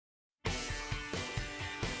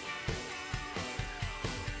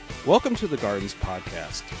Welcome to the Gardens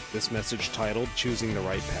Podcast. This message, titled Choosing the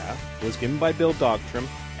Right Path, was given by Bill Dogtrim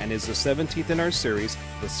and is the 17th in our series,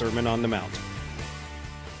 The Sermon on the Mount.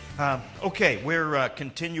 We're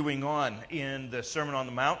continuing on in the Sermon on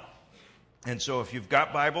the Mount. And so if you've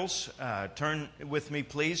got Bibles, turn with me,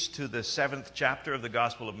 please, to the 7th chapter of the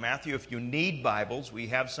Gospel of Matthew. If you need Bibles, we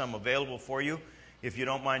have some available for you. If you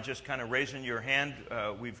don't mind just kind of raising your hand,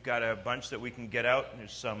 we've got a bunch that we can get out.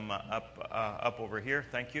 There's some up over here.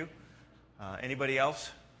 Thank you. Anybody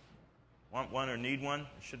else want one or need one? There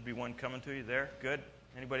should be one coming to you there. Good.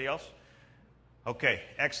 Anybody else? Okay,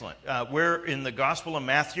 excellent. We're in the Gospel of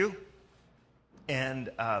Matthew, and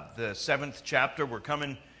the 7th chapter. We're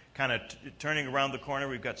coming kind of turning around the corner.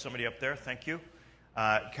 We've got somebody up there. Thank you.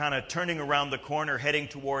 Kind of turning around the corner, heading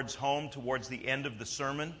towards home, towards the end of the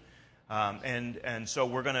sermon. And so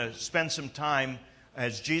we're going to spend some time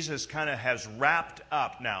as Jesus kind of has wrapped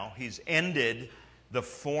up now. He's ended the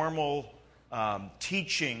formal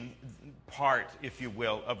teaching part, if you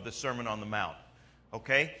will, of the Sermon on the Mount.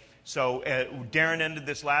 Okay? So Darren ended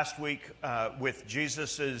this last week with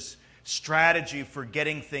Jesus' strategy for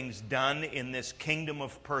getting things done in this kingdom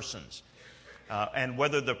of persons. And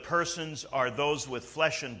whether the persons are those with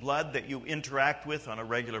flesh and blood that you interact with on a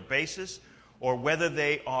regular basis, or whether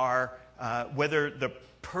they are, whether the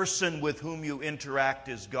person with whom you interact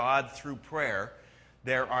is God through prayer,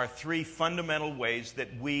 there are three fundamental ways that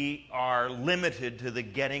we are limited to the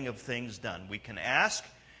getting of things done. We can ask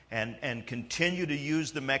and continue to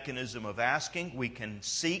use the mechanism of asking. We can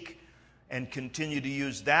seek and continue to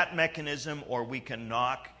use that mechanism, or we can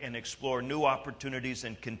knock and explore new opportunities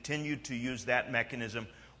and continue to use that mechanism.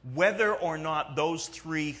 Whether or not those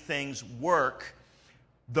three things work,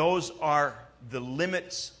 those are the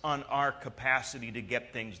limits on our capacity to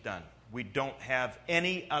get things done. We don't have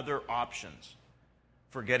any other options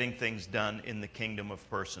for getting things done in the kingdom of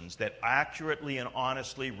persons that accurately and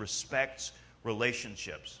honestly respects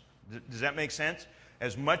relationships. Does that make sense?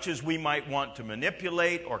 As much as we might want to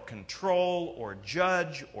manipulate or control or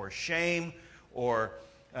judge or shame or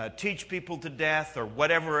teach people to death or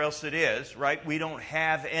whatever else it is, right? We don't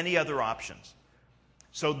have any other options.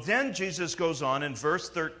 So then Jesus goes on in verse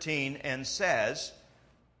 13 and says,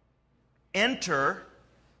 "Enter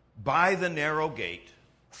by the narrow gate,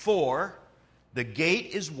 for the gate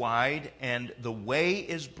is wide and the way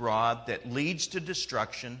is broad that leads to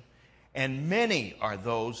destruction, and many are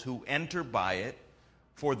those who enter by it.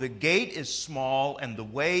 For the gate is small and the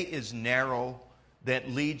way is narrow that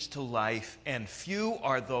leads to life, and few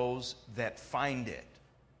are those that find it."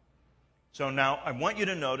 So now I want you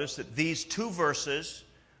to notice that these two verses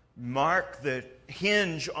mark the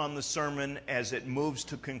hinge on the sermon as it moves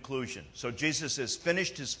to conclusion. So Jesus has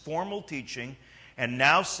finished his formal teaching and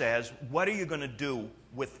now says, what are you going to do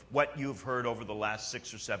with what you've heard over the last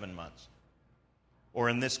 6 or 7 months? Or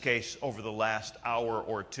in this case, over the last hour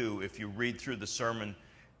or two. If you read through the sermon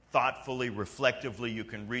thoughtfully, reflectively, you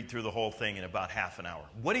can read through the whole thing in about half an hour.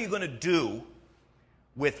 What are you going to do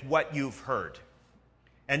with what you've heard?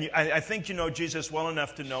 And I think you know Jesus well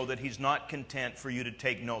enough to know that he's not content for you to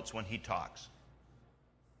take notes when he talks.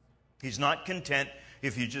 He's not content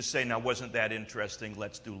if you just say, now wasn't that interesting,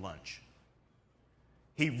 let's do lunch.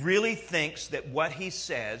 He really thinks that what he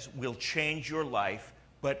says will change your life,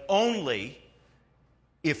 but only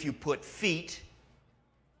if you put feet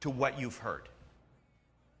to what you've heard.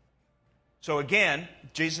 So again,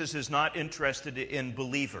 Jesus is not interested in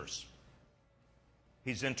believers.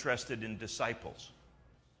 He's interested in disciples.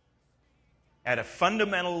 At a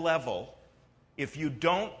fundamental level, if you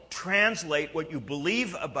don't translate what you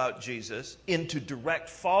believe about Jesus into direct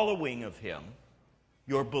following of him,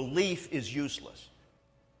 your belief is useless.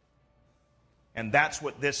 And that's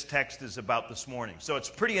what this text is about this morning. So it's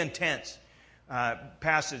a pretty intense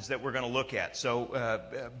passage that we're going to look at. So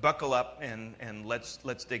buckle up and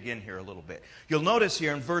let's dig in here a little bit. You'll notice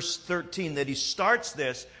here in verse 13 that he starts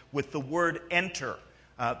this with the word enter.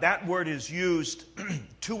 That word is used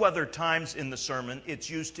two other times in the sermon. It's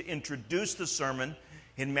used to introduce the sermon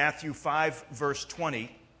in Matthew 5, verse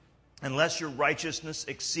 20. Unless your righteousness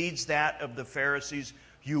exceeds that of the Pharisees,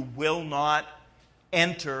 you will not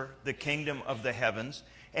enter the kingdom of the heavens.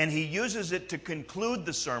 And he uses it to conclude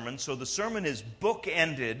the sermon. So the sermon is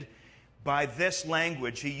bookended by this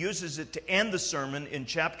language. He uses it to end the sermon in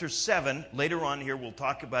chapter 7. Later on here, we'll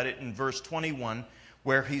talk about it in verse 21,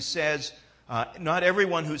 where he says, not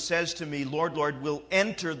everyone who says to me, Lord, Lord, will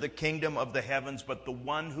enter the kingdom of the heavens, but the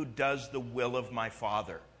one who does the will of my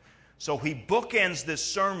Father. So he bookends this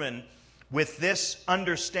sermon with this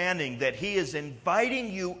understanding that he is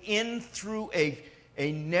inviting you in through a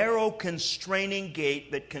a narrow, constraining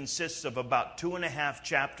gate that consists of about 2.5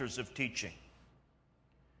 chapters of teaching.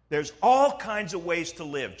 There's all kinds of ways to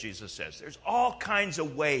live, Jesus says. There's all kinds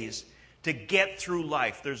of ways to get through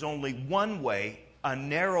life. There's only one way, a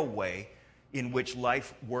narrow way, in which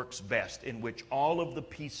life works best, in which all of the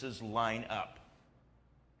pieces line up.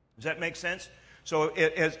 Does that make sense? So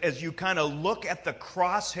as you kind of look at the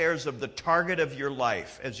crosshairs of the target of your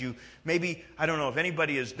life, as you maybe, I don't know if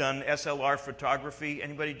anybody has done SLR photography.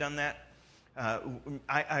 Anybody done that?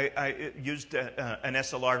 I used an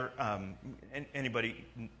SLR. Anybody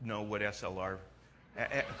know what SLR?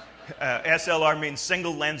 SLR means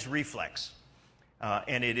single lens reflex.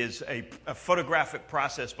 And it is a photographic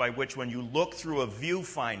process by which when you look through a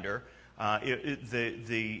viewfinder,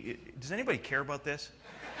 does anybody care about this?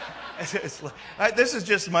 This is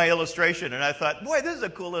just my illustration, and I thought, boy, this is a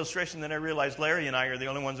cool illustration. Then I realized Larry and I are the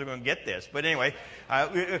only ones who are going to get this. But anyway,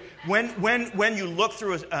 when you look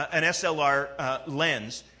through an SLR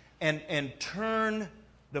lens and turn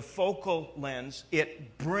the focal lens,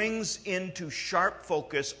 it brings into sharp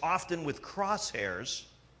focus, often with crosshairs,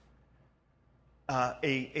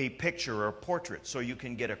 a picture or a portrait, so you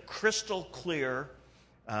can get a crystal clear,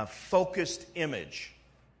 focused image.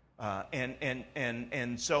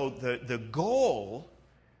 And so the goal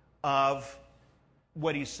of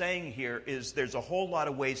what he's saying here is there's a whole lot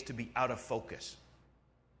of ways to be out of focus.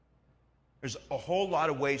 There's a whole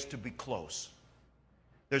lot of ways to be close.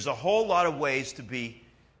 There's a whole lot of ways to be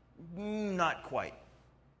not quite.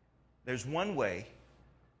 There's one way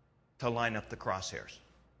to line up the crosshairs.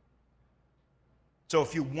 So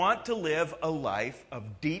if you want to live a life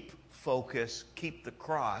of deep focus, keep the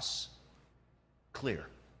cross clear.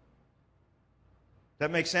 That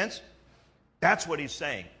make sense? That's what he's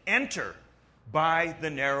saying. Enter by the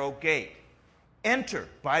narrow gate. Enter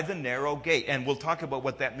by the narrow gate. And we'll talk about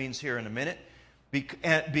what that means here in a minute.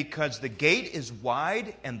 Because the gate is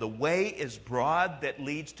wide and the way is broad that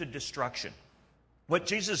leads to destruction. What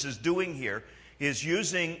Jesus is doing here is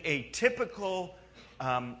using a typical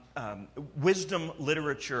wisdom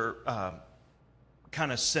literature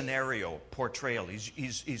kind of scenario portrayal.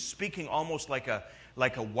 He's speaking almost like a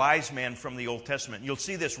wise man from the Old Testament. You'll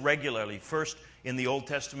see this regularly, first in the Old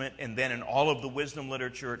Testament and then in all of the wisdom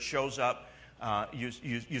literature. It shows up. You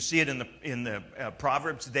see it in the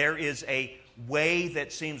Proverbs. There is a way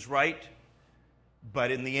that seems right,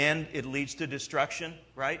 but in the end it leads to destruction,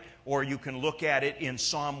 right? Or you can look at it in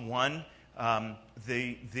Psalm 1.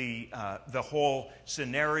 The whole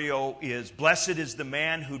scenario is, blessed is the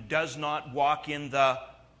man who does not walk in the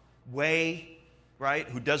way, right?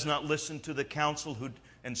 Who does not listen to the counsel,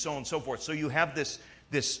 and so on and so forth. So you have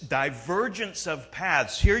this divergence of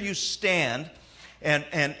paths. Here you stand,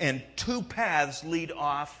 and two paths lead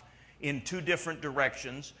off in two different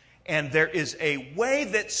directions, and there is a way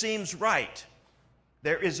that seems right.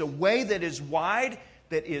 There is a way that is wide,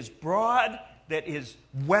 that is broad, that is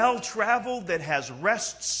well-traveled, that has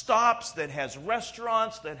rest stops, that has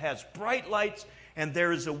restaurants, that has bright lights, and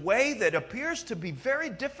there is a way that appears to be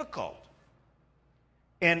very difficult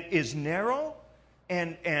and is narrow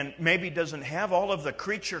and maybe doesn't have all of the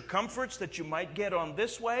creature comforts that you might get on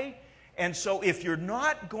this way. And so if you're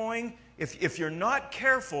not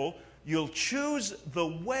careful, you'll choose the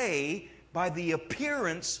way by the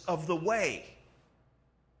appearance of the way,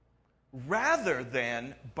 rather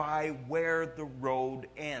than by where the road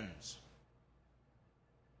ends.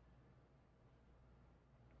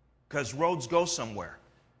 Because roads go somewhere,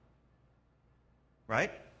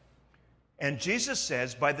 right? And Jesus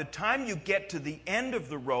says, by the time you get to the end of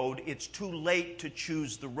the road, it's too late to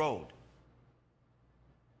choose the road.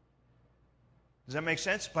 Does that make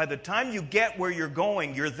sense? By the time you get where you're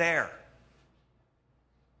going, you're there.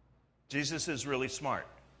 Jesus is really smart.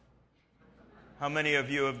 How many of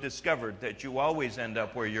you have discovered that you always end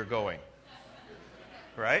up where you're going?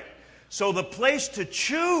 Right? So the place to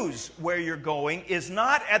choose where you're going is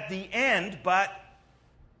not at the end, but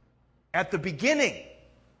at the beginning.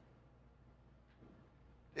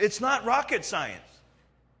 It's not rocket science.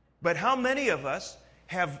 But how many of us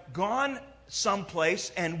have gone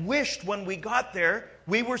someplace and wished when we got there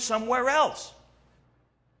we were somewhere else?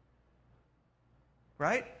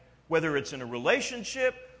 Right? Whether it's in a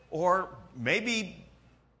relationship or maybe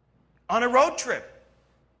on a road trip.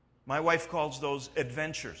 My wife calls those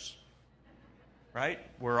adventures. Right?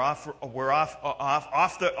 We're off the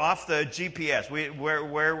GPS.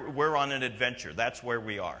 We're on an adventure. That's where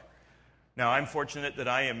we are. Now, I'm fortunate that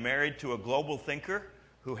I am married to a global thinker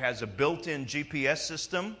who has a built-in GPS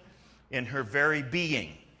system in her very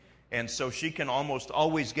being. And so she can almost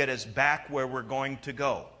always get us back where we're going to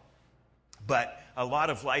go. But a lot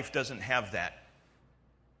of life doesn't have that.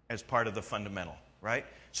 as part of the fundamental, right?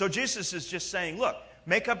 So Jesus is just saying, look,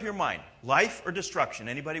 make up your mind. Life or destruction?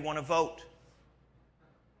 Anybody want to vote?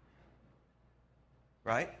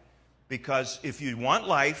 Right? Because if you want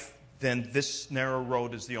life, then this narrow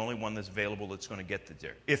road is the only one that's available that's going to get you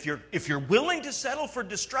there. If you're willing to settle for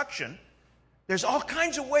destruction, there's all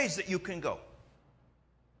kinds of ways that you can go.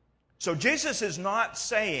 So Jesus is not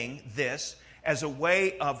saying this as a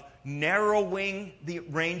way of narrowing the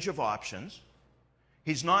range of options.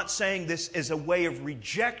 He's not saying this as a way of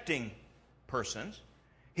rejecting persons.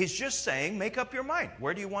 He's just saying, make up your mind.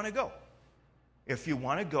 Where do you want to go? If you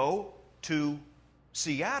want to go to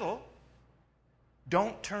Seattle,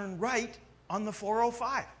 don't turn right on the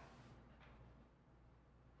 405.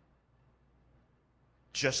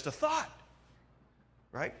 Just a thought,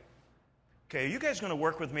 right? Okay, are you guys going to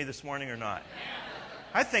work with me this morning or not?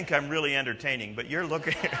 I think I'm really entertaining, but you're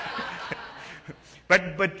looking.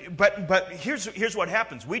 But here's what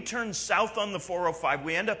happens. We turn south on the 405.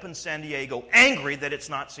 We end up in San Diego, angry that it's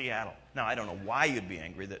not Seattle. Now, I don't know why you'd be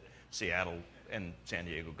angry that Seattle and San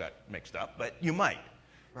Diego got mixed up, but you might,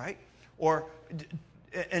 right?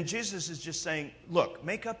 And Jesus is just saying, look,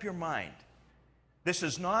 make up your mind. This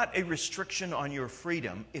is not a restriction on your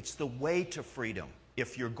freedom. It's the way to freedom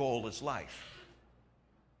if your goal is life.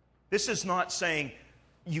 This is not saying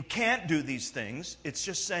you can't do these things. It's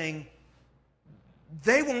just saying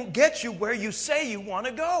they won't get you where you say you want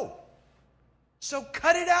to go. So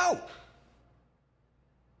cut it out.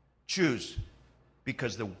 Choose.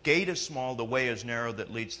 Because the gate is small, the way is narrow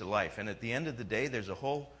that leads to life. And at the end of the day, there's a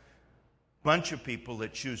whole bunch of people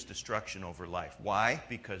that choose destruction over life. Why?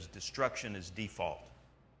 Because destruction is default.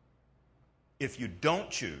 If you don't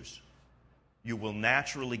choose, you will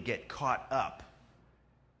naturally get caught up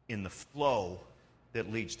in the flow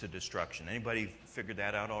that leads to destruction. Anybody figured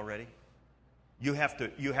that out already? You have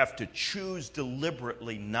to choose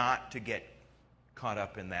deliberately not to get caught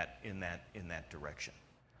up in that direction.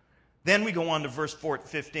 Then we go on to verse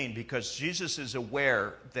 15, because Jesus is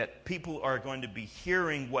aware that people are going to be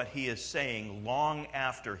hearing what he is saying long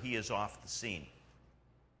after he is off the scene.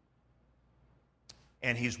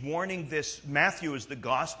 And he's warning this. Matthew is the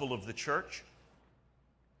gospel of the church.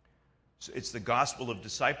 It's the gospel of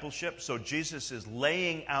discipleship. So Jesus is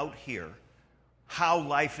laying out here how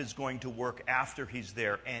life is going to work after he's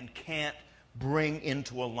there and can't bring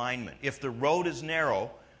into alignment. If the road is narrow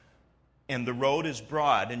and the road is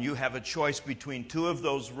broad, and you have a choice between two of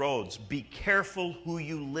those roads, be careful who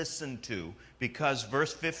you listen to, because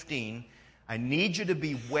verse 15, I need you to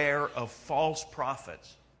beware of false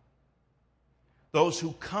prophets, those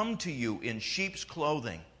who come to you in sheep's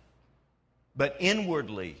clothing, but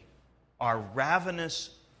inwardly are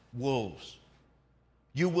ravenous wolves.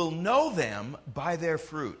 You will know them by their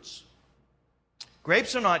fruits.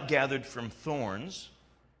 Grapes are not gathered from thorns,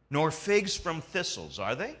 nor figs from thistles,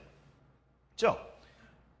 are they? So,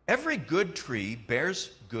 every good tree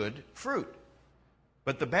bears good fruit,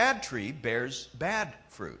 but the bad tree bears bad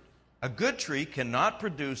fruit. A good tree cannot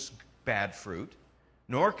produce bad fruit,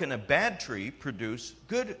 nor can a bad tree produce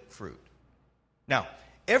good fruit. Now,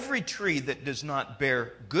 every tree that does not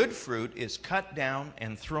bear good fruit is cut down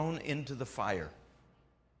and thrown into the fire.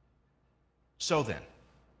 So then,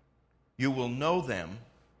 you will know them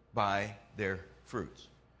by their fruits.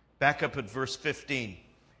 Back up at verse 15.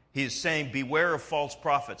 He is saying, beware of false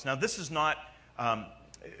prophets. Now, this is not,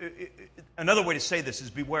 another way to say this is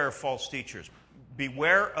beware of false teachers.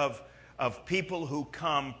 Beware of people who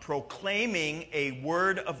come proclaiming a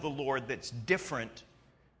word of the Lord that's different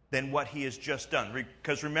than what he has just done.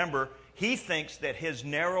 Because remember, he thinks that his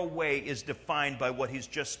narrow way is defined by what he's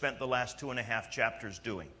just spent the last 2.5 chapters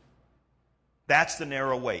doing. That's the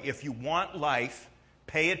narrow way. If you want life,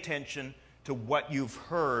 pay attention to what you've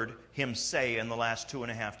heard him say in the last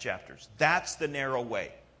 2.5 chapters. That's the narrow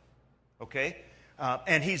way. Okay?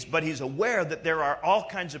 But he's aware that there are all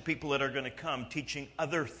kinds of people that are going to come teaching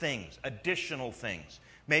other things, additional things,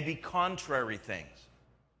 maybe contrary things.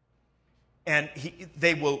 And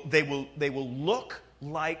they will look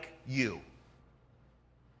like you.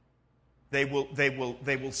 They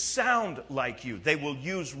will sound like you. They will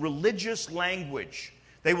use religious language.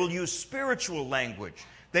 They will use spiritual language.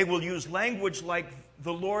 They will use language like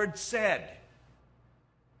the Lord said,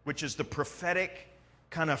 which is the prophetic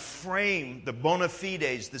kind of frame, the bona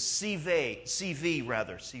fides, the CV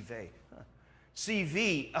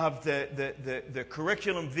of the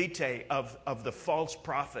curriculum vitae of the false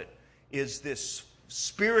prophet is this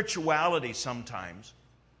spirituality sometimes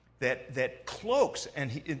that cloaks.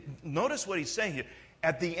 And notice what he's saying here.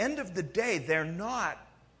 At the end of the day, they're not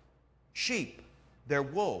sheep. They're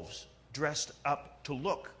wolves dressed up to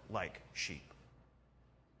look like sheep.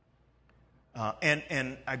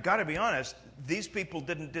 And I've got to be honest, these people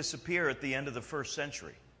didn't disappear at the end of the first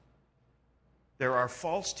century. There are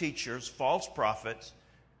false teachers, false prophets,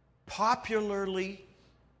 popularly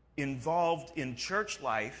involved in church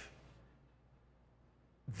life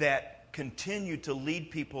that continue to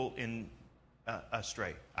lead people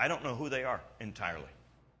astray. I don't know who they are entirely.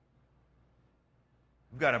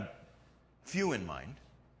 I've got a few in mind,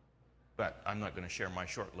 but I'm not going to share my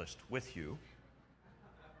short list with you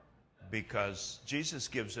because Jesus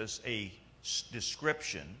gives us a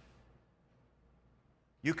description.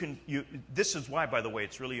 This is why, by the way,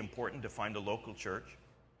 it's really important to find a local church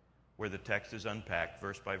where the text is unpacked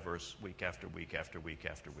verse by verse, week after week after week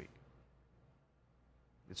after week.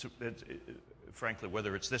 Frankly,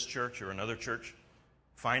 whether it's this church or another church,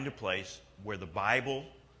 find a place where the Bible,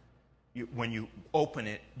 when you open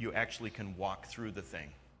it, you actually can walk through the thing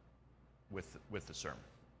with the sermon.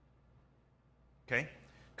 Okay?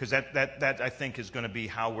 Because that I think is going to be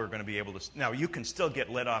how we're going to be able to... Now, you can still get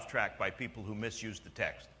led off track by people who misuse the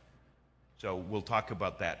text. So we'll talk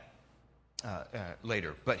about that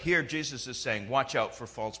later. But here Jesus is saying, watch out for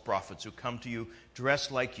false prophets who come to you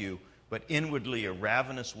dressed like you, but inwardly are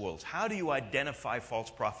ravenous wolves. How do you identify false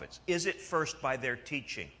prophets? Is it first by their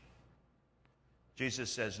teaching?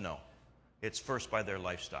 Jesus says no. It's first by their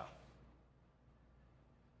lifestyle.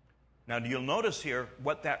 Now, you'll notice here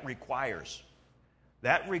what that requires.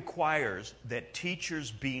 That requires that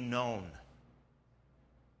teachers be known.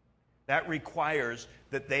 That requires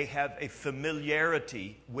that they have a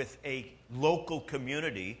familiarity with a local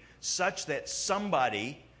community such that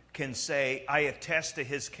somebody can say, I attest to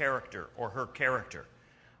his character or her character.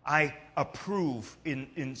 I approve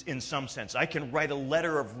in some sense. I can write a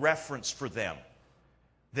letter of reference for them.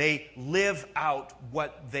 They live out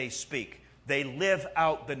what they speak. They live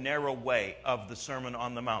out the narrow way of the Sermon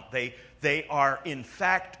on the Mount. They are, in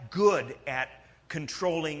fact, good at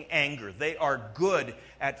controlling anger. They are good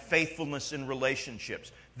at faithfulness in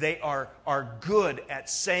relationships. They are good at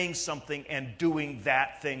saying something and doing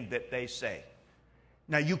that thing that they say.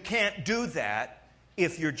 Now, you can't do that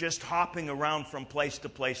if you're just hopping around from place to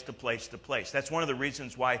place to place to place. That's one of the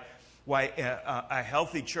reasons why a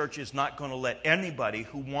healthy church is not going to let anybody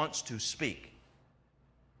who wants to speak.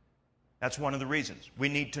 That's one of the reasons. We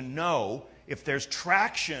need to know if there's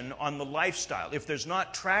traction on the lifestyle. If there's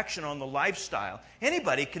not traction on the lifestyle,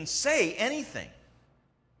 anybody can say anything.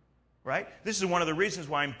 Right? This is one of the reasons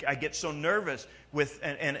why I get so nervous with,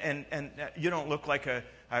 and you don't look like a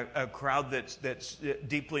crowd that's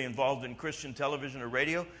deeply involved in Christian television or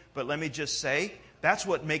radio, but let me just say, that's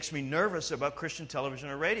what makes me nervous about Christian television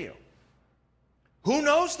or radio. Who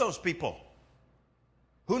knows those people?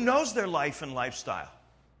 Who knows their life and lifestyle?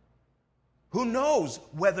 Who knows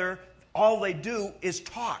whether all they do is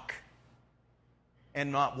talk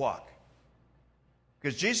and not walk?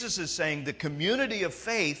 Because Jesus is saying the community of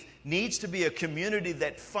faith needs to be a community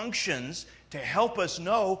that functions to help us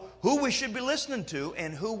know who we should be listening to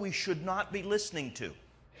and who we should not be listening to.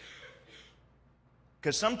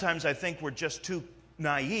 Because sometimes I think we're just too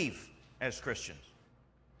naive as Christians.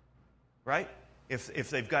 Right? If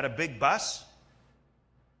they've got a big bus,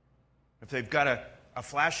 if they've got a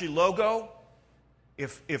flashy logo,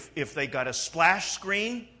 if they got a splash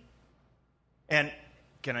screen, and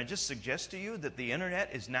can I just suggest to you that the internet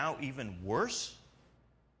is now even worse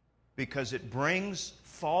because it brings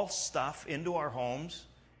false stuff into our homes,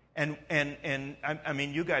 and I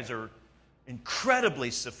mean, you guys are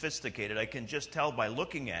incredibly sophisticated. I can just tell by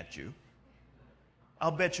looking at you.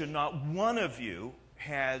 I'll bet you not one of you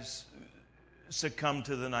has succumbed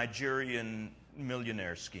to the Nigerian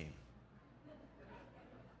millionaire scheme.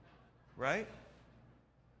 Right?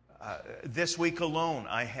 This week alone,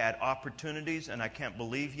 I had opportunities, and I can't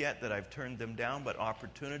believe yet that I've turned them down, but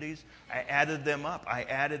opportunities, I added them up.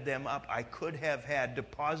 I could have had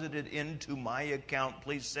deposited into my account,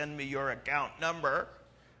 please send me your account number,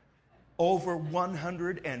 over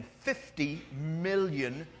 $150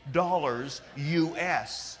 million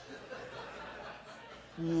US.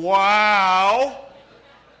 Wow!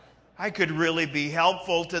 I could really be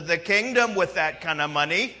helpful to the kingdom with that kind of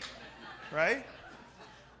money, right?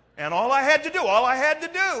 And all I had to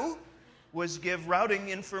do was give routing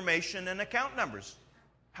information and account numbers.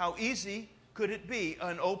 How easy could it be?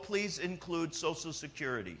 And oh, please include Social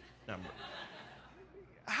Security number.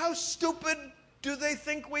 How stupid do they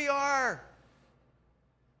think we are?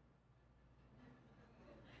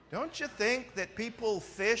 Don't you think that people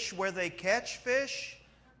fish where they catch fish?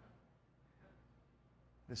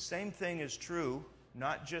 The same thing is true,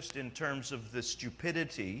 not just in terms of the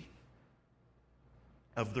stupidity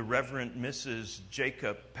of the Reverend Mrs.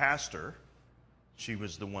 Jacob Pastor. She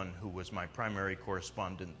was the one who was my primary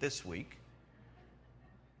correspondent this week.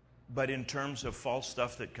 But in terms of false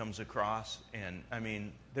stuff that comes across, and I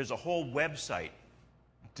mean, there's a whole website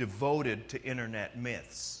devoted to internet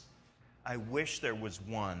myths. I wish there was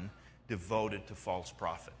one devoted to false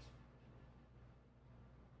prophets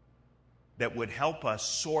that would help us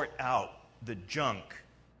sort out the junk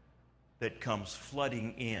that comes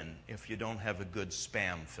flooding in if you don't have a good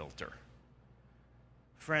spam filter.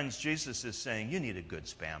 Friends, Jesus is saying you need a good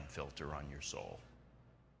spam filter on your soul.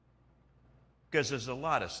 Because there's a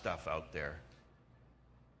lot of stuff out there.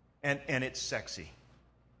 And it's sexy.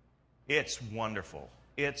 It's wonderful.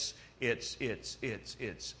 It's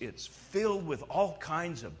filled with all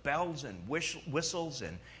kinds of bells and whistles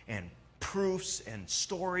and proofs and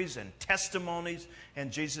stories and testimonies.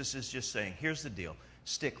 And Jesus is just saying, here's the deal.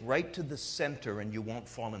 Stick right to the center and you won't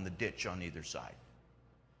fall in the ditch on either side.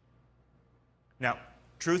 Now,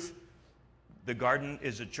 truth, the Garden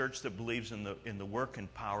is a church that believes in the work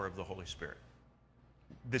and power of the Holy Spirit.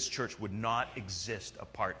 This church would not exist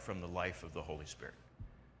apart from the life of the Holy Spirit.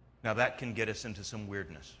 Now, that can get us into some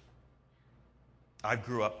weirdness. I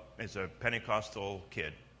grew up as a Pentecostal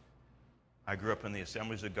kid. I grew up in the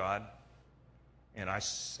Assemblies of God, and I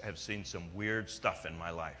have seen some weird stuff in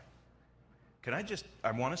my life.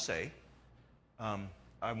 I want to say,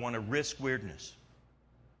 I want to risk weirdness,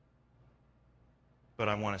 but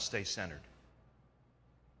I want to stay centered.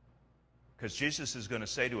 Because Jesus is going to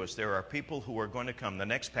say to us, there are people who are going to come. The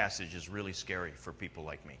next passage is really scary for people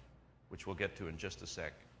like me, which we'll get to in just a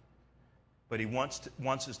sec. But he wants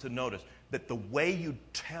us to notice that the way you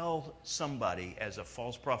tell somebody as a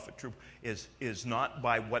false prophet true is not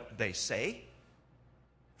by what they say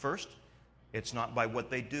first. It's not by what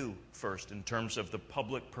they do first in terms of the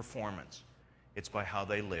public performance. It's by how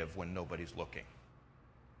they live when nobody's looking.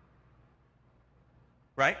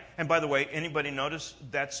 Right? And by the way, anybody notice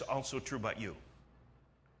that's also true about you?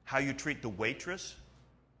 How you treat the waitress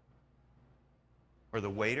or the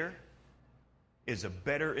waiter is a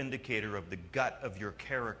better indicator of the gut of your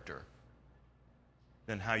character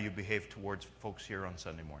than how you behave towards folks here on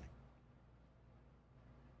Sunday morning.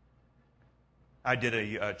 I did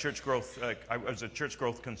a church growth, I was a church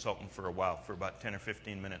growth consultant for a while, for about 10 or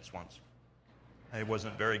 15 minutes once. I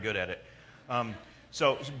wasn't very good at it.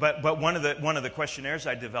 But one of the questionnaires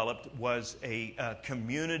I developed was a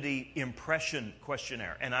community impression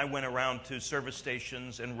questionnaire, and I went around to service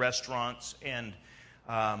stations and restaurants and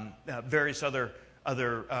various other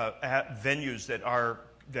venues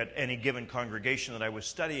that any given congregation that I was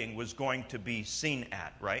studying was going to be seen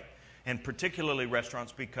at, right? And particularly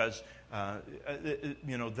restaurants because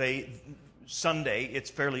Sunday, it's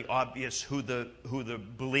fairly obvious who the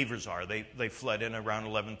believers are. They flood in around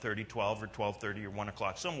 11:30, 12, or 12:30, or 1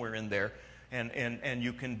 o'clock, somewhere in there, and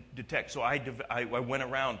you can detect. So I went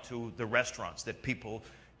around to the restaurants that people,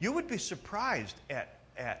 you would be surprised at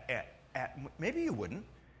maybe you wouldn't,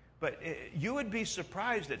 but you would be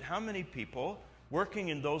surprised at how many people working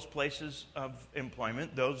in those places of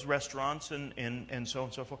employment, those restaurants and so on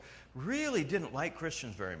and so forth, really didn't like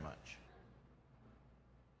Christians very much.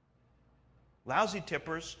 Lousy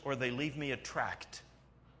tippers, or they leave me a tract.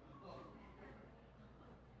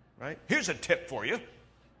 Right? Here's a tip for you.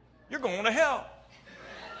 You're going to hell.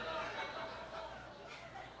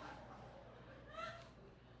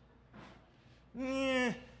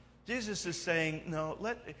 Jesus is saying, no,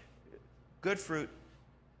 good fruit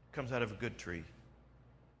comes out of a good tree.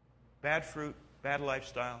 Bad fruit, bad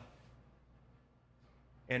lifestyle.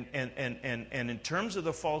 And in terms of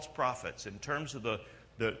the false prophets, in terms of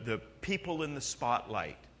the people in the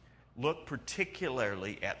spotlight, look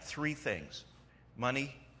particularly at three things: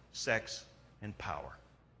 money, sex, and power.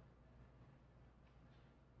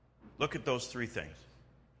 Look at those three things.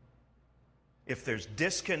 If there's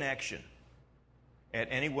disconnection at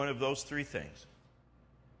any one of those three things,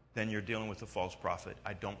 then you're dealing with a false prophet.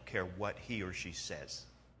 I don't care what he or she says.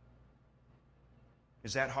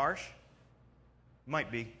 Is that harsh?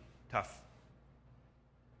 Might be. Tough.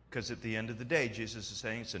 Because at the end of the day, Jesus is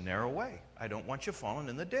saying it's a narrow way. I don't want you falling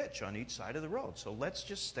in the ditch on each side of the road. So let's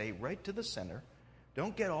just stay right to the center.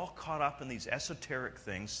 Don't get all caught up in these esoteric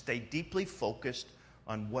things. Stay deeply focused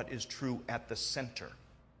on what is true at the center.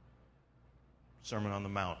 Sermon on the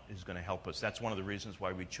Mount is going to help us. That's one of the reasons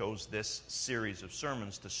why we chose this series of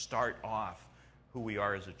sermons to start off who we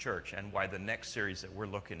are as a church, and why the next series that we're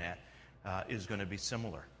looking at is going to be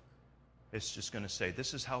similar. It's just going to say,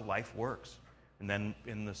 this is how life works. And then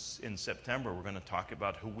in September, we're going to talk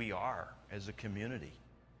about who we are as a community.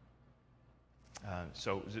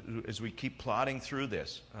 So as we keep plodding through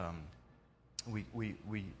this,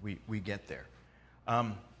 we get there.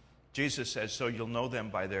 Jesus says, so you'll know them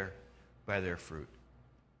by their fruit.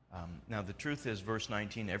 Now, the truth is, verse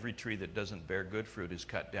 19, every tree that doesn't bear good fruit is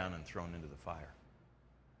cut down and thrown into the fire.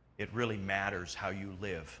 It really matters how you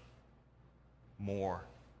live more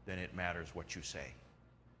than it matters what you say.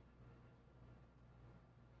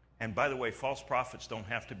 And by the way, false prophets don't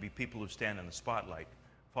have to be people who stand in the spotlight.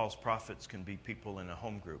 False prophets can be people in a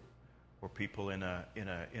home group or people in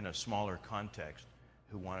a smaller context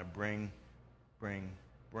who want to bring.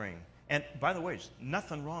 And by the way, there's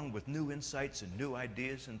nothing wrong with new insights and new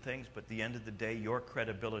ideas and things, but at the end of the day, your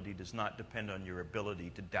credibility does not depend on your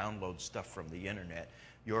ability to download stuff from the internet.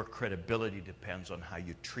 Your credibility depends on how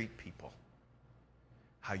you treat people,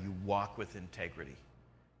 how you walk with integrity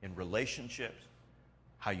in relationships,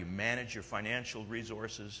 how you manage your financial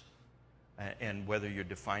resources, and whether you're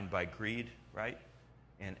defined by greed, right?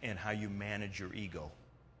 And how you manage your ego,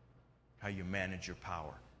 how you manage your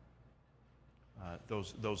power.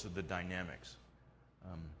 Those are the dynamics.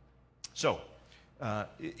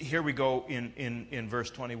 Here we go in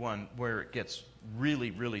verse 21 where it gets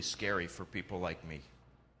really, really scary for people like me.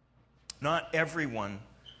 Not everyone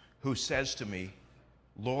who says to me,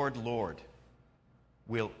 Lord, Lord,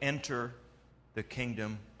 will enter the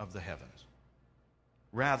kingdom of the heavens.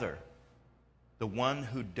 Rather, the one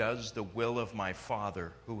who does the will of my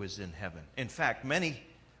Father who is in heaven. In fact, many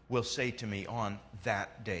will say to me on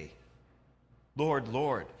that day, Lord,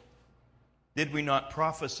 Lord, did we not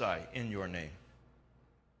prophesy in your name?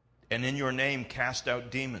 And in your name cast out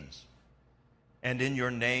demons? And in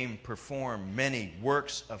your name perform many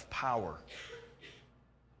works of power?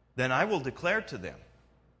 Then I will declare to them,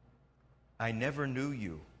 I never knew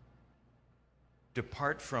you.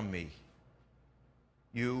 Depart from me,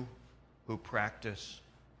 you who practice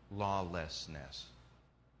lawlessness.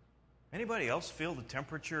 Anybody else feel the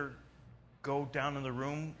temperature go down in the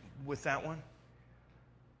room with that one?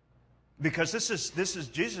 Because this is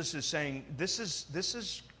Jesus is saying this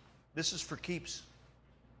is for keeps.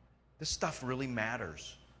 This stuff really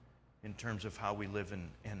matters in terms of how we live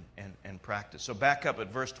and practice. So back up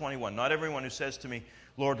at verse 21. Not everyone who says to me,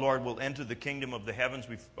 Lord, Lord, will enter the kingdom of the heavens.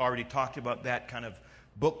 We've already talked about that kind of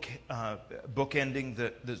bookending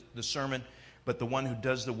the sermon. But the one who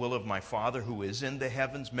does the will of my Father who is in the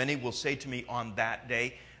heavens. Many will say to me on that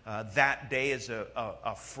day. That day is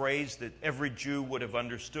a phrase that every Jew would have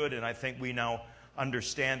understood, and I think we now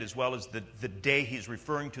understand as well as the day he's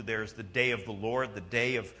referring to there is the day of the Lord, the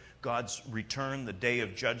day of God's return, the day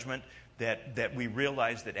of judgment, that we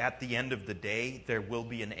realize that at the end of the day, there will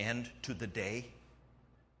be an end to the day.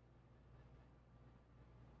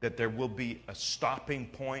 That there will be a stopping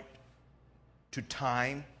point to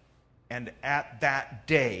time, and at that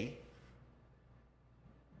day,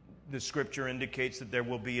 the Scripture indicates that there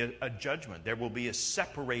will be a judgment. There will be a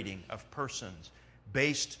separating of persons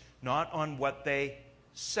based not on what they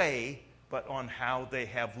say, but on how they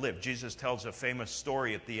have lived. Jesus tells a famous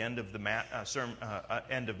story at the end of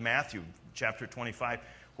end of Matthew, chapter 25,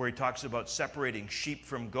 where he talks about separating sheep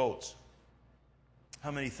from goats.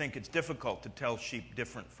 How many think it's difficult to tell sheep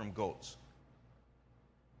different from goats?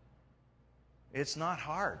 It's not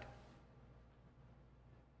hard.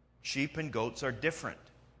 Sheep and goats are different.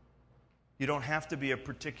 You don't have to be a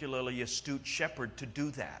particularly astute shepherd to do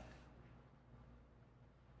that.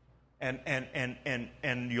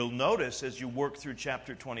 And you'll notice as you work through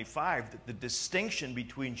chapter 25 that the distinction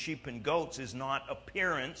between sheep and goats is not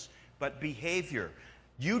appearance, but behavior.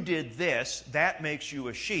 You did this, that makes you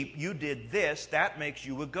a sheep. You did this, that makes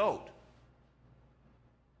you a goat.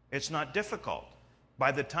 It's not difficult.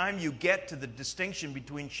 By the time you get to the distinction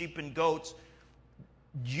between sheep and goats,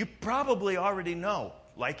 you probably already know.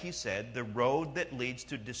 Like he said, the road that leads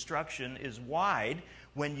to destruction is wide.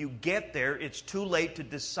 When you get there, it's too late to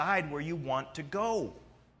decide where you want to go.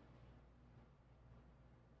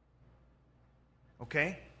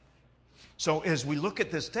 Okay? So as we look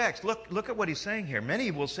at this text, look at what he's saying here.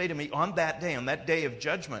 Many will say to me on that day of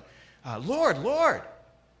judgment, Lord, Lord.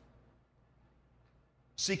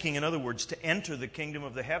 Seeking, in other words, to enter the kingdom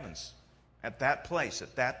of the heavens at that place,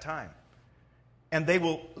 at that time. And they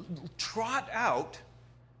will trot out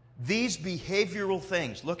these behavioral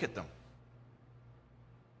things. Look at them.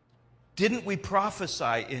 Didn't we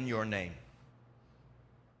prophesy in your name?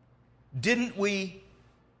 Didn't we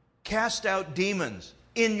cast out demons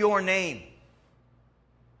in your name?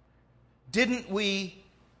 Didn't we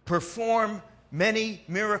perform many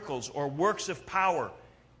miracles or works of power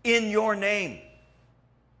in your name?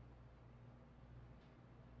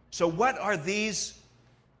 So what are these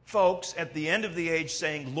folks at the end of the age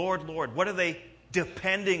saying, Lord, Lord? What are they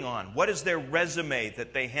depending on? What is their resume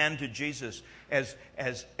that they hand to Jesus as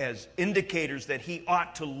indicators that he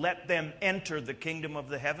ought to let them enter the kingdom of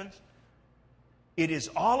the heavens? It is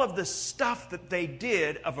all of the stuff that they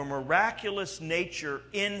did of a miraculous nature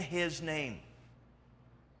in his name.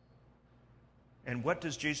 And what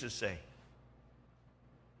does Jesus say?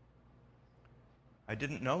 I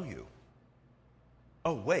didn't know you.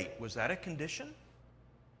 Oh, wait, was that a condition?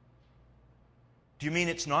 Do you mean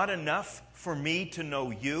it's not enough for me to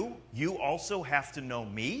know you? You also have to know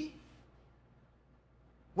me?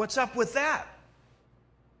 What's up with that?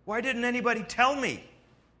 Why didn't anybody tell me?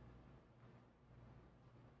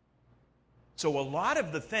 So a lot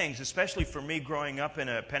of the things, especially for me growing up in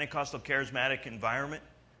a Pentecostal charismatic environment,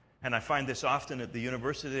 and I find this often at the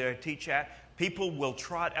university that I teach at, people will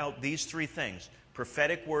trot out these three things.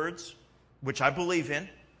 Prophetic words, which I believe in.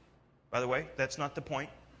 By the way, that's not the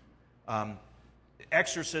point.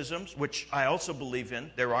 Exorcisms, which I also believe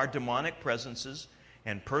in. There are demonic presences,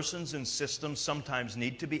 and persons and systems sometimes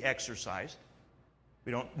need to be exorcised.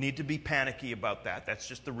 We don't need to be panicky about that. That's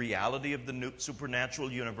just the reality of the new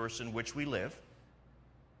supernatural universe in which we live.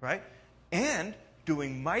 Right? And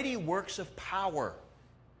doing mighty works of power.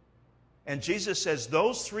 And Jesus says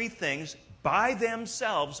those three things by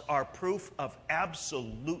themselves are proof of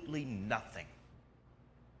absolutely nothing.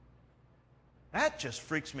 That just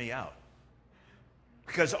freaks me out.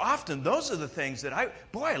 Because often those are the things that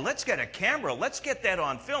let's get a camera, let's get that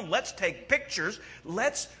on film, let's take pictures,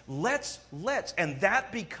 let's. And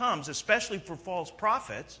that becomes, especially for false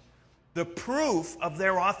prophets, the proof of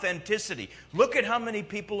their authenticity. Look at how many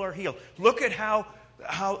people are healed. Look at how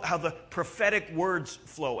the prophetic words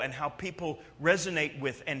flow and how people resonate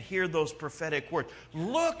with and hear those prophetic words.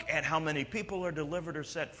 Look at how many people are delivered or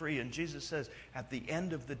set free. And Jesus says, at the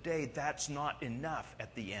end of the day, that's not enough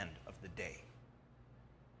at the end of the day.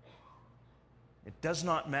 It does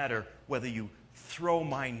not matter whether you throw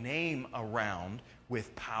my name around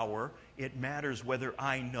with power. It matters whether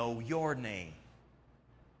I know your name.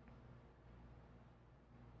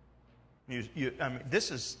 This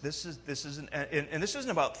isn't, and this isn't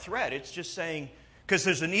about threat. It's just saying, because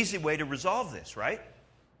there's an easy way to resolve this, right?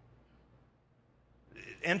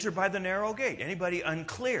 Enter by the narrow gate. Anybody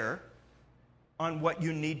unclear on what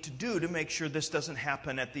you need to do to make sure this doesn't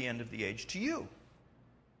happen at the end of the age to you?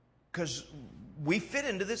 Because we fit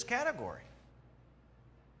into this category.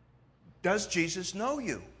 Does Jesus know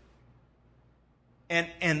you?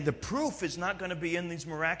 And the proof is not going to be in these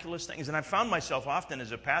miraculous things. And I found myself often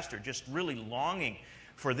as a pastor just really longing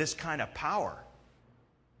for this kind of power.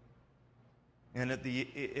 And at the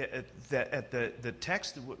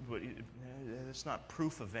text, it's not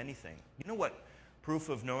proof of anything. You know what proof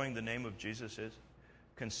of knowing the name of Jesus is?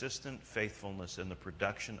 Consistent faithfulness in the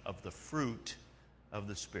production of the fruit of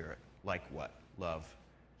the Spirit. Like what? Love,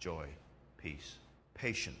 joy, peace,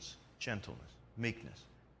 patience, gentleness, meekness,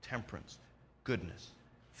 temperance, goodness,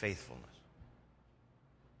 faithfulness.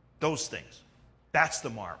 Those things. That's the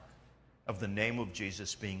mark of the name of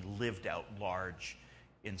Jesus being lived out large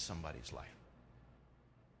in somebody's life.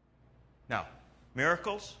 Now,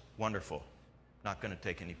 miracles, wonderful. Not going to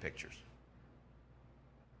take any pictures.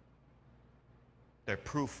 They're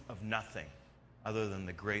proof of nothing other than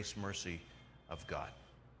the grace, mercy of God.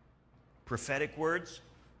 Prophetic words,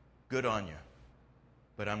 good on you.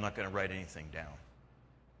 But I'm not going to write anything down.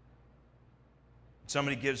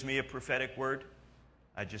 Somebody gives me a prophetic word,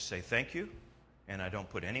 I just say thank you, and I don't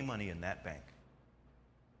put any money in that bank.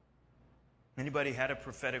 Anybody had a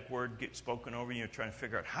prophetic word get spoken over you? You're trying to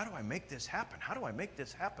figure out, how do I make this happen? How do I make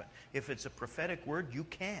this happen? If it's a prophetic word, you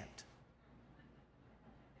can't.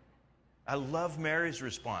 I love Mary's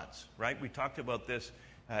response, right? We talked about this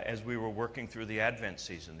as we were working through the Advent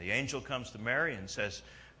season. The angel comes to Mary and says,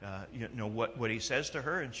 what he says to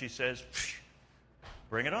her, and she says,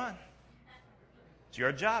 bring it on. It's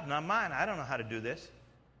your job, not mine. I don't know how to do this.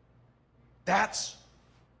 That's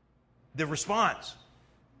the response,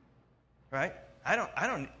 right?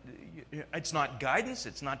 It's not guidance.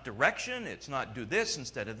 It's not direction. It's not do this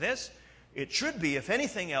instead of this. It should be, if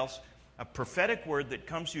anything else, a prophetic word that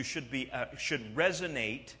comes to you should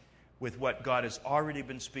resonate with what God has already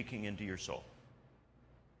been speaking into your soul.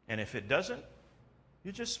 And if it doesn't,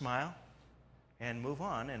 you just smile and move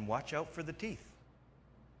on and watch out for the teeth.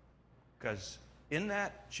 Because in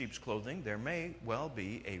that sheep's clothing, there may well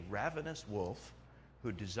be a ravenous wolf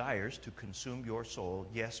who desires to consume your soul.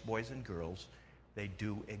 Yes, boys and girls, they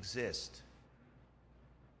do exist.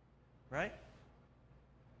 Right?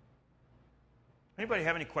 Anybody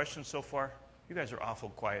have any questions so far? You guys are awful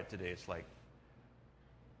quiet today. It's like,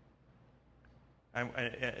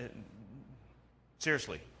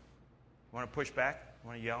 seriously, Want to push back?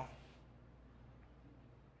 Want to yell?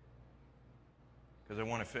 Because I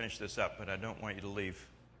want to finish this up, but I don't want you to leave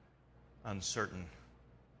uncertain.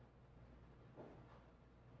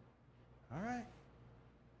 All right.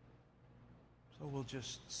 So we'll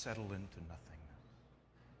just settle into nothingness.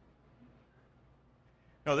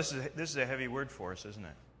 No, this is a heavy word for us, isn't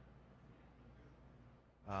it?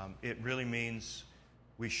 It really means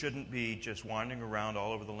we shouldn't be just wandering around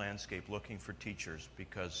all over the landscape looking for teachers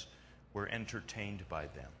because we're entertained by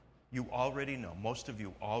them. You already know, most of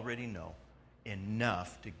you already know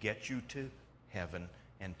enough to get you to heaven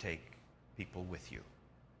and take people with you.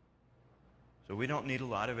 So we don't need a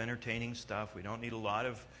lot of entertaining stuff. We don't need a lot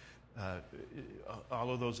of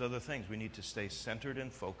all of those other things. We need to stay centered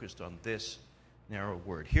and focused on this narrow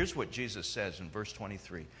word. Here's what Jesus says in verse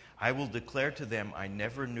 23. I will declare to them, I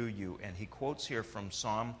never knew you. And he quotes here from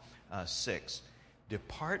Psalm 6.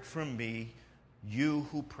 Depart from me, you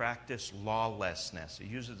who practice lawlessness. He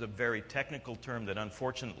uses a very technical term that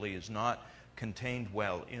unfortunately is not contained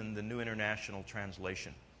well in the New International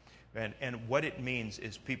Translation. And what it means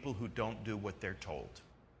is people who don't do what they're told.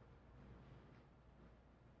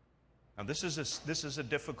 Now this is a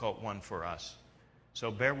difficult one for us. So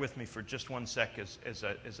bear with me for just one sec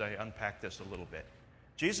as I unpack this a little bit.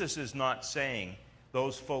 Jesus is not saying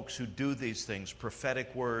those folks who do these things,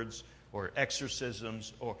 prophetic words or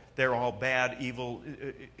exorcisms, or they're all bad, evil.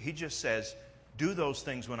 He just says, do those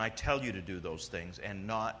things when I tell you to do those things and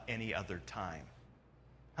not any other time.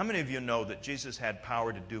 How many of you know that Jesus had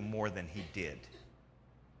power to do more than he did?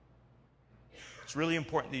 It's really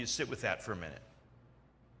important that you sit with that for a minute.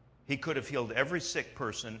 He could have healed every sick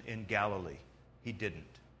person in Galilee. He didn't.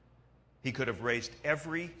 He could have raised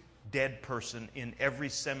every dead person in every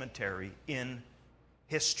cemetery in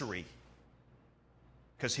history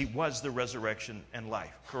because he was the resurrection and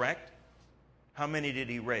life, correct? How many did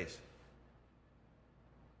he raise?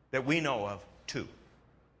 That we know of, 2.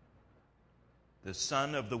 The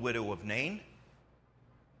son of the widow of Nain,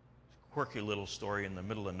 quirky little story in the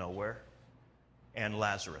middle of nowhere, and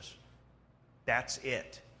Lazarus. That's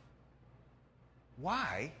it.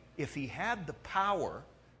 Why, if he had the power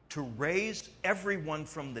to raise everyone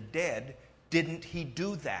from the dead, didn't he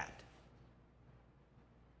do that?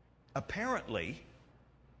 Apparently,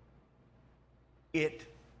 it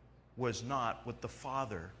was not what the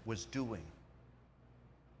Father was doing.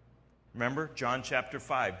 Remember, John chapter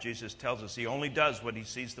 5, Jesus tells us he only does what he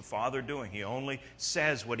sees the Father doing. He only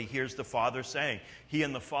says what he hears the Father saying. He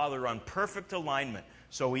and the Father are on perfect alignment.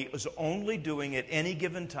 So he is only doing at any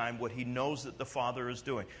given time what he knows that the Father is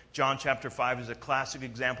doing. John chapter 5 is a classic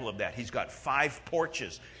example of that. He's got 5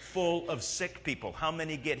 porches full of sick people. How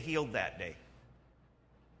many get healed that day?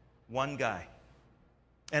 1 guy.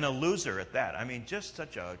 And a loser at that. I mean, just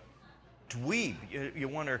such a dweeb. You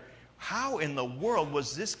wonder, how in the world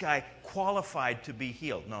was this guy qualified to be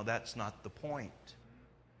healed? No, that's not the point.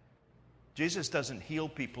 Jesus doesn't heal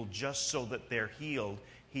people just so that they're healed.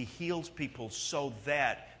 He heals people so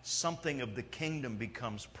that something of the kingdom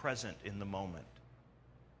becomes present in the moment.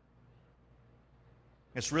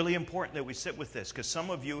 It's really important that we sit with this because some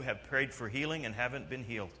of you have prayed for healing and haven't been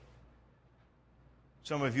healed.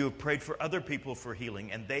 Some of you have prayed for other people for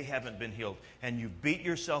healing and they haven't been healed. And you beat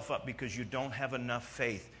yourself up because you don't have enough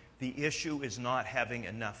faith. The issue is not having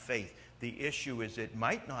enough faith. The issue is it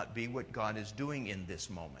might not be what God is doing in this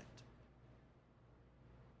moment.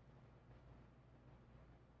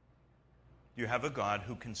 You have a God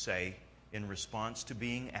who can say, in response to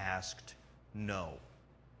being asked, no.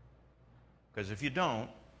 Because if you don't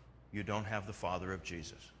have the Father of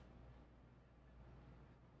Jesus.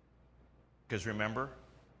 Because remember,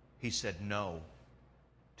 he said no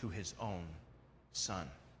to his own Son.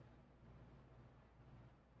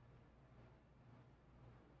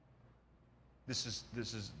 This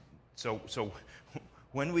is so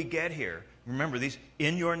when we get here, remember these,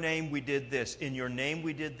 in your name we did this, in your name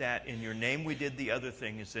we did that, in your name we did the other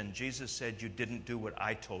thing, is then Jesus said you didn't do what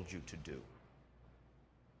I told you to do.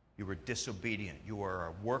 You were disobedient. You are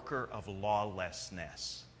a worker of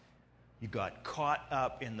lawlessness. You got caught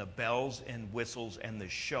up in the bells and whistles and the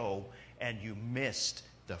show, and you missed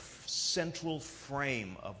the central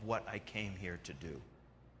frame of what I came here to do.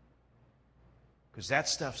 Because that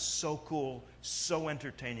stuff's so cool, so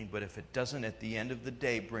entertaining, but if it doesn't at the end of the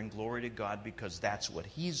day bring glory to God because that's what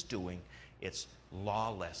he's doing, it's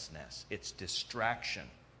lawlessness. It's distraction.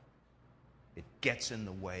 It gets in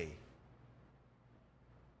the way.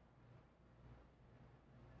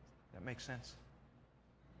 That makes sense?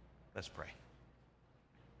 Let's pray.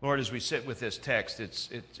 Lord, as we sit with this text, it's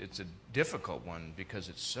a difficult one because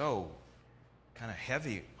it's so kind of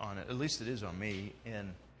heavy on it. At least it is on me.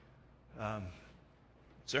 And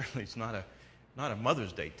Certainly it's not a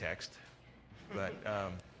Mother's Day text, but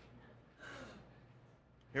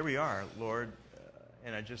here we are, Lord,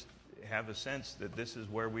 and I just have a sense that this is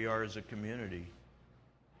where we are as a community.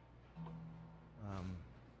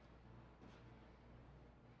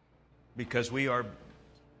 Because we are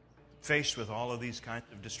faced with all of these kinds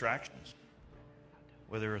of distractions,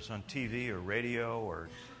 whether it's on TV or radio or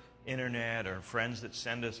internet or friends that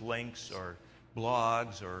send us links or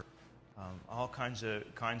blogs or all kinds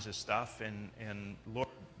of stuff. And Lord,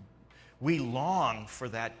 we long for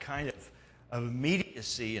that kind of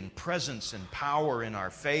immediacy and presence and power in our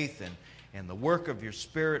faith and the work of your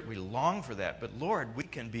Spirit. We long for that. But Lord, we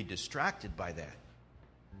can be distracted by that.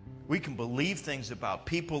 We can believe things about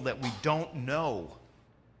people that we don't know,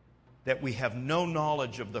 that we have no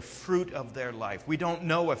knowledge of the fruit of their life. We don't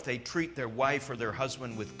know if they treat their wife or their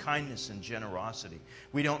husband with kindness and generosity.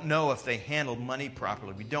 We don't know if they handle money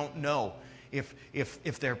properly. We don't know if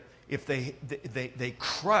they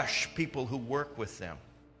crush people who work with them.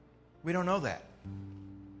 We don't know that.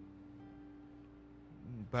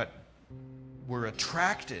 But we're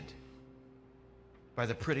attracted by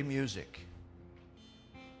the pretty music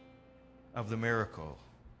of the miracle.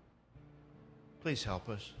 Please help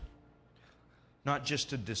us. Not just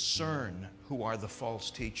to discern who are the false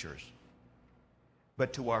teachers,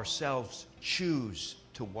 but to ourselves choose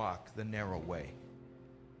to walk the narrow way.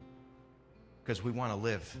 Because we want to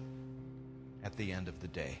live at the end of the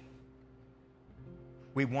day.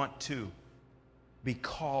 We want to be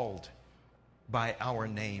called by our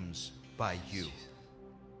names by you.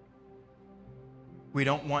 We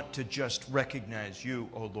don't want to just recognize you,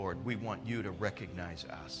 O Lord. We want you to recognize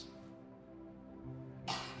us.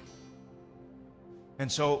 And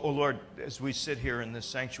so, O Lord, as we sit here in this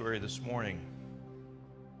sanctuary this morning,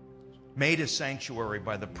 made a sanctuary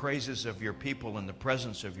by the praises of your people and the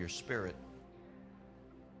presence of your Spirit,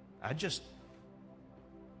 I just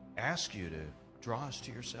ask you to draw us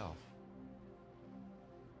to yourself.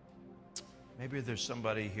 Maybe there's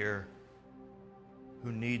somebody here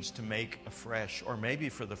who needs to make afresh, or maybe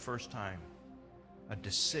for the first time, a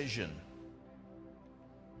decision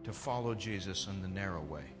to follow Jesus in the narrow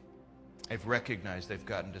way. They've recognized they've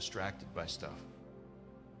gotten distracted by stuff.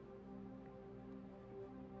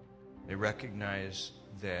 They recognize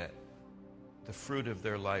that the fruit of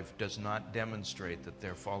their life does not demonstrate that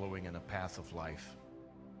they're following in a path of life.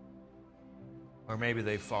 Or maybe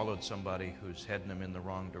they followed somebody who's heading them in the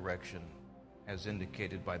wrong direction, as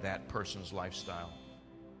indicated by that person's lifestyle.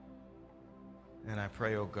 And I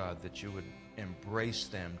pray, oh God, that you would embrace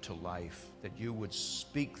them to life, that you would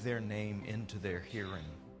speak their name into their hearing,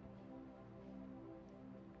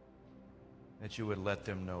 that you would let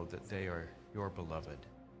them know that they are your beloved.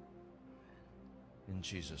 In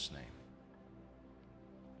Jesus' name,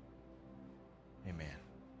 amen.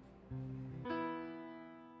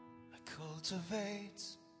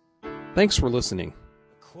 Thanks for listening.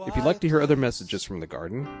 If you'd like to hear other messages from the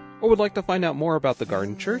Garden, or would like to find out more about the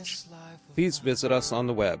Garden Church, please visit us on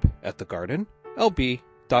the web at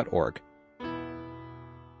thegardenlb.org.